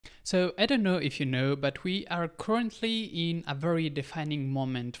So I don't know if you know, but we are currently in a very defining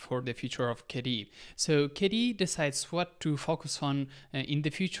moment for the future of KDE. So KDE decides what to focus on in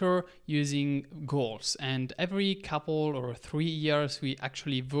the future using goals. And every couple or 3 years, we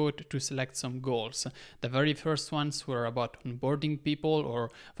actually vote to select some goals. The very first ones were about onboarding people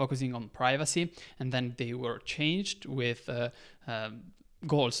or focusing on privacy. And then they were changed with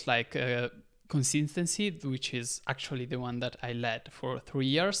goals like consistency, which is actually the one that I led for 3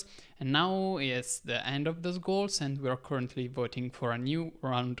 years. And now is the end of those goals, and we're currently voting for a new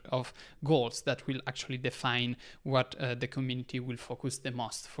round of goals that will actually define what the community will focus the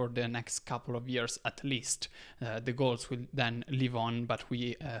most for the next couple of years at least. The goals will then live on, but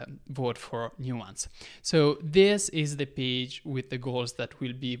we vote for new ones. So this is the page with the goals that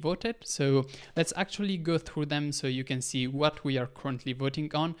will be voted. So let's actually go through them so you can see what we are currently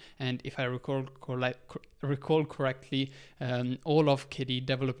voting on. And if I recall correctly, all of KDE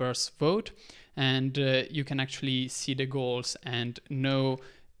developers vote, and you can actually see the goals and know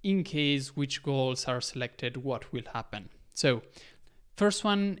in case which goals are selected what will happen. So first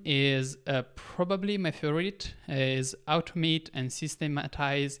one is probably my favorite, is automate and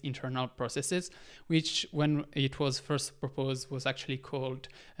systematize internal processes, which when it was first proposed was actually called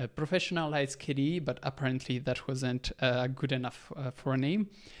professionalize KDE, but apparently that wasn't good enough for a name.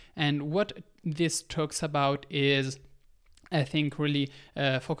 And what this talks about is, I think, really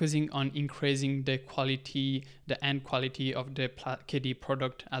focusing on increasing the quality, the end quality of the KDE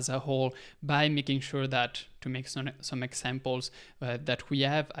product as a whole by making sure that, to make some examples, that we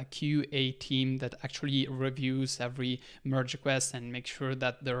have a QA team that actually reviews every merge request and make sure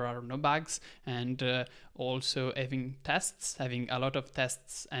that there are no bugs, and also having a lot of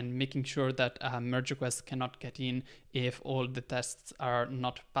tests and making sure that a merge request cannot get in if all the tests are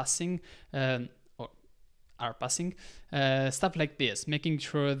not passing. Stuff like this, making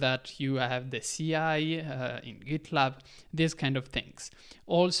sure that you have the CI in GitLab, these kind of things.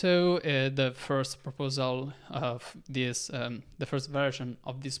 Also, the first proposal of this, the first version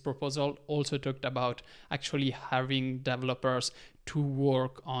of this proposal also talked about actually having developers to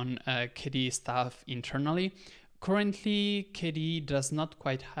work on KDE stuff internally. Currently, KDE does not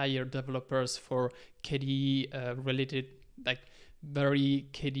quite hire developers for KDE related, like very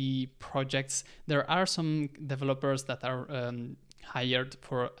KDE projects. There are some developers that are hired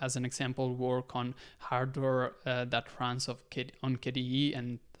for, as an example, work on hardware that runs on KDE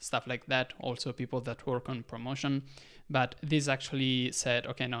and stuff like that. Also people that work on promotion. But this actually said,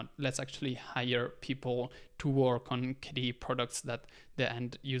 okay, no, let's actually hire people to work on KDE products that the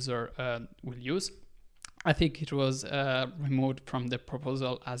end user will use. I think it was removed from the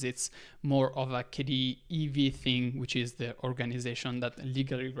proposal as it's more of a KDE EV thing, which is the organization that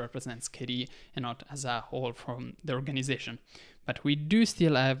legally represents KDE and not as a whole from the organization. But we do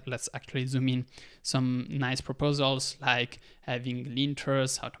still have, let's actually zoom in, some nice proposals like having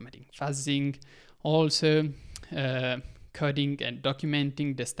linters, automating fuzzing, also coding and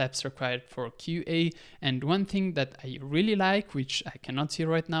documenting the steps required for QA. And one thing that I really like, which I cannot see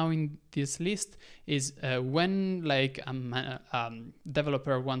right now in this list, is when like a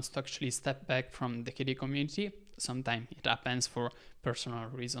developer wants to actually step back from the KDE community, sometimes it happens for personal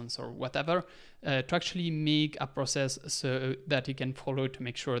reasons or whatever, to actually make a process so that he can follow to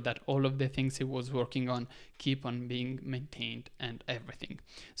make sure that all of the things he was working on keep on being maintained and everything.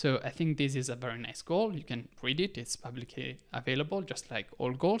 So I think this is a very nice goal. You can read it. It's publicly available, just like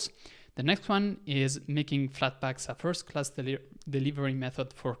all goals. The next one is making Flatpaks a first-class delivery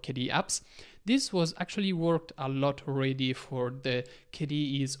method for KDE apps. This was actually worked a lot already for the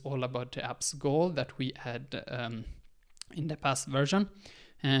KDE is all about the apps goal that we had in the past version.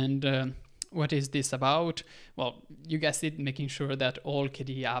 And what is this about? Well, you guessed it, making sure that all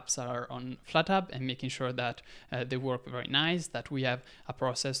KDE apps are on FlatHub and making sure that they work very nice, that we have a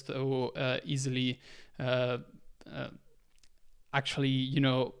process to easily actually,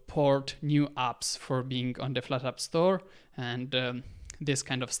 port new apps for being on the FlatHub store and this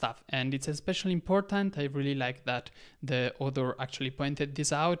kind of stuff. And it's especially important. I really like that the author actually pointed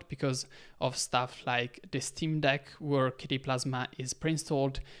this out because of stuff like the Steam Deck where KDE Plasma is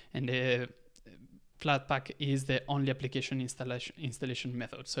pre-installed and the Flatpak is the only application installation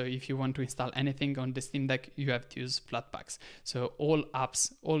method. So if you want to install anything on the Steam Deck, you have to use Flatpaks. So all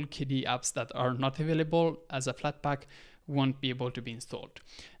apps, all KDE apps that are not available as a Flatpak won't be able to be installed.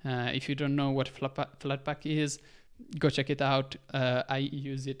 If you don't know what Flatpak is, go check it out. I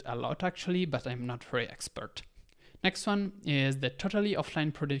use it a lot actually, but I'm not very expert. Next one is the totally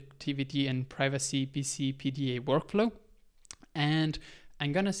offline productivity and privacy PC PDA workflow. And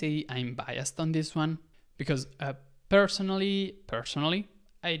I'm gonna say I'm biased on this one because personally,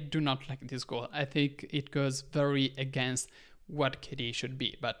 I do not like this goal. I think it goes very against what KDE should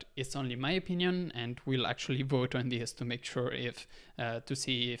be, but it's only my opinion, and we'll actually vote on this to make sure if to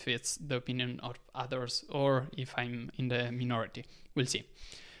see if it's the opinion of others or if I'm in the minority. We'll see.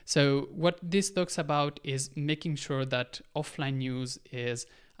 So what this talks about is making sure that offline use is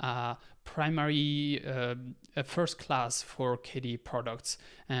primary first class for KDE products.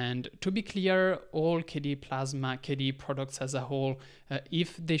 And to be clear, all KDE Plasma, KDE products as a whole,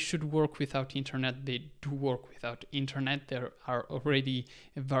 if they should work without internet, they do work without internet. They are already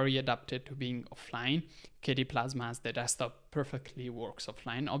very adapted to being offline. KDE Plasma as the desktop perfectly works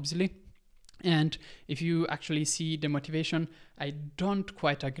offline, obviously. And if you actually see the motivation, I don't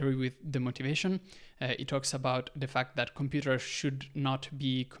quite agree with the motivation. It talks about the fact that computers should not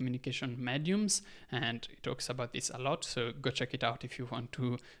be communication mediums, and it talks about this a lot, so go check it out if you want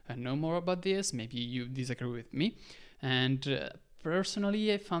to know more about this. Maybe you disagree with me. And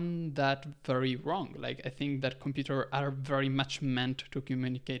personally, I found that very wrong. Like, I think that computers are very much meant to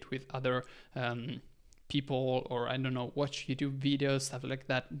communicate with other people, or I don't know, watch YouTube videos, stuff like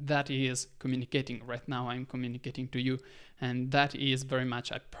that. That is communicating. Right now I'm communicating to you, and that is very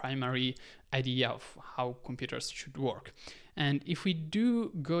much a primary idea of how computers should work. And if we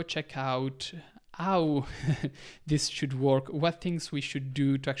do go check out how this should work, what things we should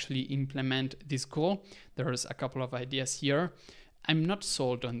do to actually implement this goal, there's a couple of ideas here. I'm not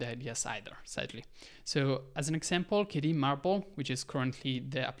sold on the ideas either, sadly. So as an example, KDE Marble, which is currently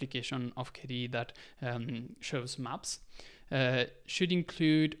the application of KDE that shows maps, should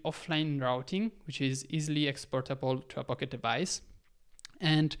include offline routing, which is easily exportable to a Pocket device.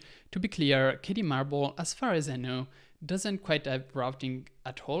 And to be clear, KDE Marble, as far as I know, doesn't quite have routing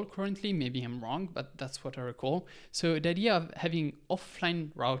at all currently. Maybe I'm wrong, but that's what I recall. So the idea of having offline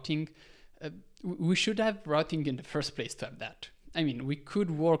routing, we should have routing in the first place to have that. I mean, we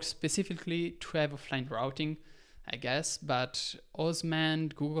could work specifically to have offline routing, I guess, but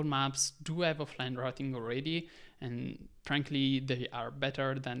Osman, Google Maps do have offline routing already, and frankly, they are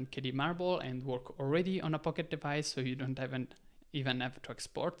better than KDE Marble and work already on a Pocket device, so you don't even have to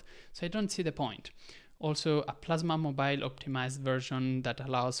export. So I don't see the point. Also, a Plasma Mobile optimized version that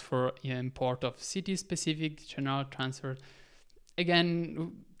allows for import of city-specific general transfer.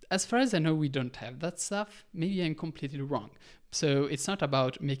 Again, as far as I know, we don't have that stuff. Maybe I'm completely wrong. So it's not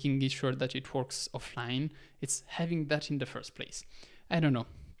about making sure that it works offline. It's having that in the first place. I don't know.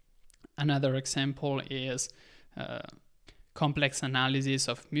 Another example is complex analysis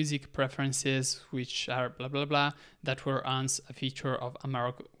of music preferences, which are blah, blah, blah, that were once a feature of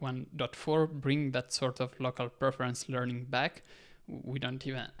Amarok 1.4, bring that sort of local preference learning back. We don't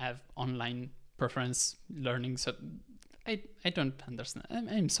even have online preference learning, so I don't understand.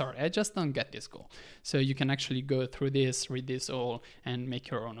 I'm sorry, I just don't get this goal. So you can actually go through this, read this all, and make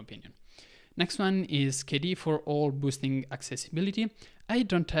your own opinion. Next one is KDE for all boosting accessibility. I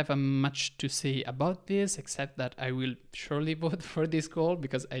don't have much to say about this, except that I will surely vote for this goal,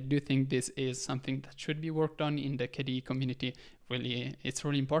 because I do think this is something that should be worked on in the KDE community. Really, it's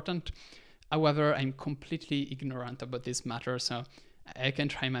really important. However, I'm completely ignorant about this matter, so I can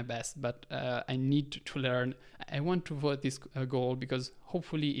try my best, but I need to learn. I want to vote this goal because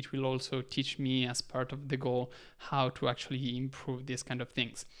hopefully it will also teach me, as part of the goal, how to actually improve these kind of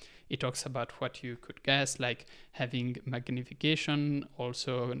things. It talks about what you could guess, like having magnification,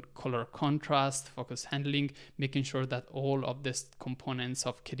 also color contrast, focus handling, making sure that all of these components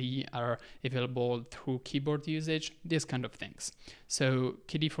of KDE are available through keyboard usage, these kind of things. So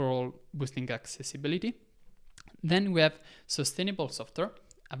KDE for all boosting accessibility. Then we have sustainable software,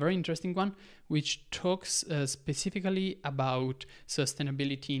 a very interesting one, which talks specifically about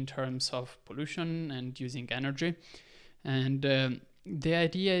sustainability in terms of pollution and using energy. And the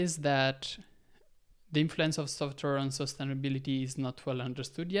idea is that the influence of software on sustainability is not well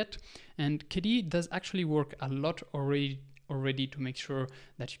understood yet. And KDE does actually work a lot already to make sure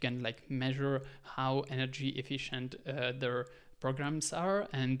that you can measure how energy efficient their programs are,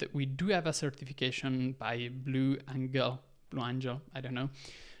 and we do have a certification by Blue Angel, I don't know,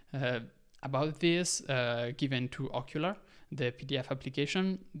 about this, given to Ocular, the PDF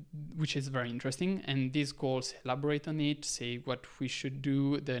application, which is very interesting. And these goals elaborate on it, say what we should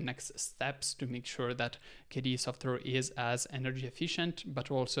do, the next steps to make sure that KDE software is as energy efficient, but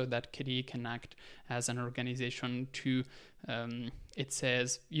also that KDE can act as an organization to, it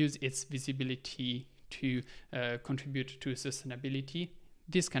says, use its visibility to contribute to sustainability,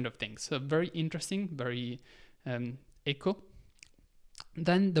 these kind of things. So very interesting, very eco.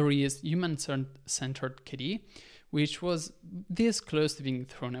 Then there is human-centered KDE, which was this close to being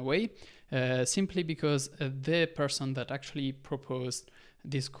thrown away, simply because the person that actually proposed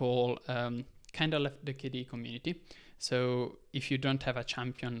this goal kind of left the KDE community. So if you don't have a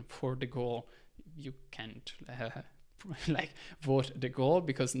champion for the goal, you can't like vote the goal,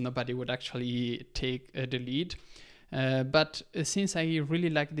 because nobody would actually take the lead. But since I really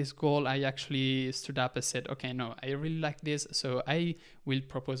like this goal, I actually stood up and said, okay, no, I really like this, so I will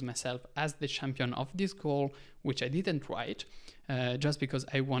propose myself as the champion of this goal, which I didn't write, just because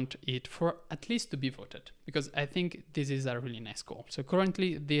I want it for at least to be voted, because I think this is a really nice goal. So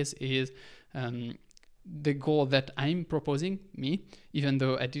currently this is the goal that I'm proposing, me, even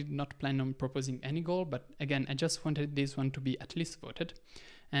though I did not plan on proposing any goal, but again, I just wanted this one to be at least voted.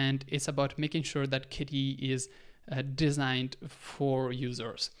 And it's about making sure that KDE is designed for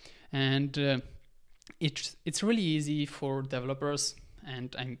users. And it's really easy for developers,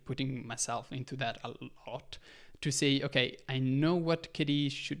 and I'm putting myself into that a lot, to say, okay, I know what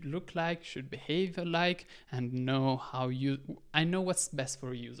KDE should look like, should behave like, and know I know what's best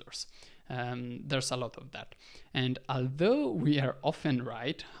for users. There's a lot of that. And although we are often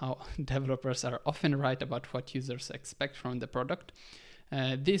right, how developers are often right about what users expect from the product,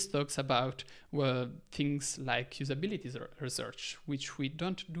 this talks about things like usability research, which we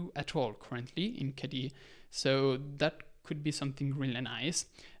don't do at all currently in KDE. So that could be something really nice.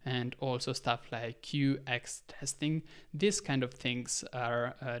 And also stuff like UX testing. These kind of things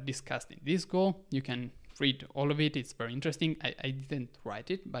are discussed in this goal. You can read all of it. It's very interesting. I didn't write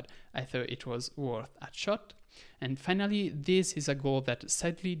it, but I thought it was worth a shot. And finally, this is a goal that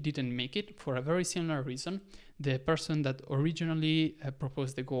sadly didn't make it for a very similar reason. The person that originally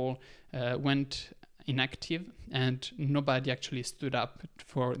proposed the goal went inactive, and nobody actually stood up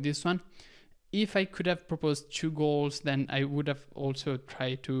for this one. If I could have proposed 2 goals, then I would have also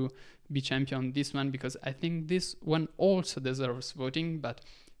tried to be champion on this one, because I think this one also deserves voting, but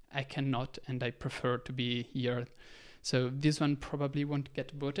I cannot, and I prefer to be here. So this one probably won't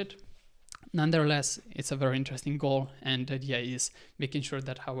get voted. Nonetheless, it's a very interesting goal, and the idea is making sure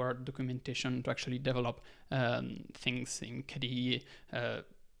that our documentation to actually develop things in KDE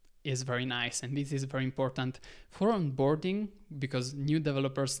is very nice. And this is very important for onboarding, because new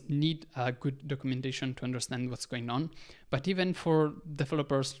developers need a good documentation to understand what's going on. But even for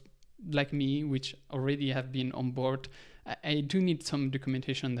developers like me, which already have been on board, I do need some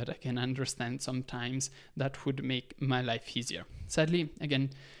documentation that I can understand sometimes that would make my life easier. Sadly, again,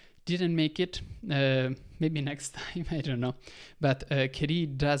 didn't make it. Maybe next time, I don't know. But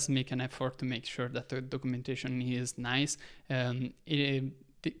KDE does make an effort to make sure that the documentation is nice.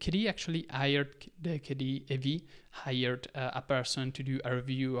 KDE actually hired, the KDE AV hired a person to do a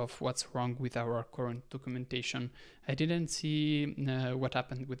review of what's wrong with our current documentation. I didn't see what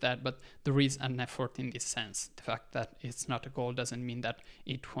happened with that, but there is an effort in this sense. The fact that it's not a goal doesn't mean that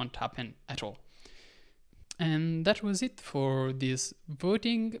it won't happen at all. And that was it for this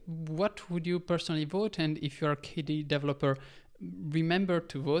voting. What would you personally vote? And if you're a KDE developer, remember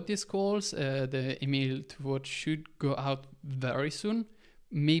to vote these goals. The email to vote should go out very soon,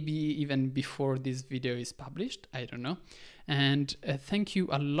 maybe even before this video is published, I don't know. And thank you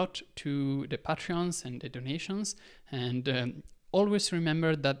a lot to the Patreons and the donations. And always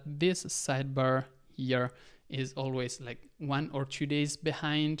remember that this sidebar here is always like 1 or 2 days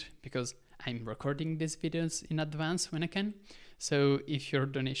behind, because I'm recording these videos in advance when I can. So if your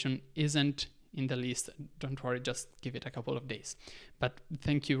donation isn't in the list, don't worry, just give it a couple of days. But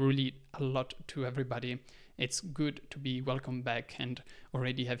thank you really a lot to everybody. It's good to be welcome back, and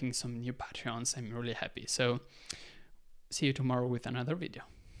already having some new Patreons. I'm really happy. So see you tomorrow with another video.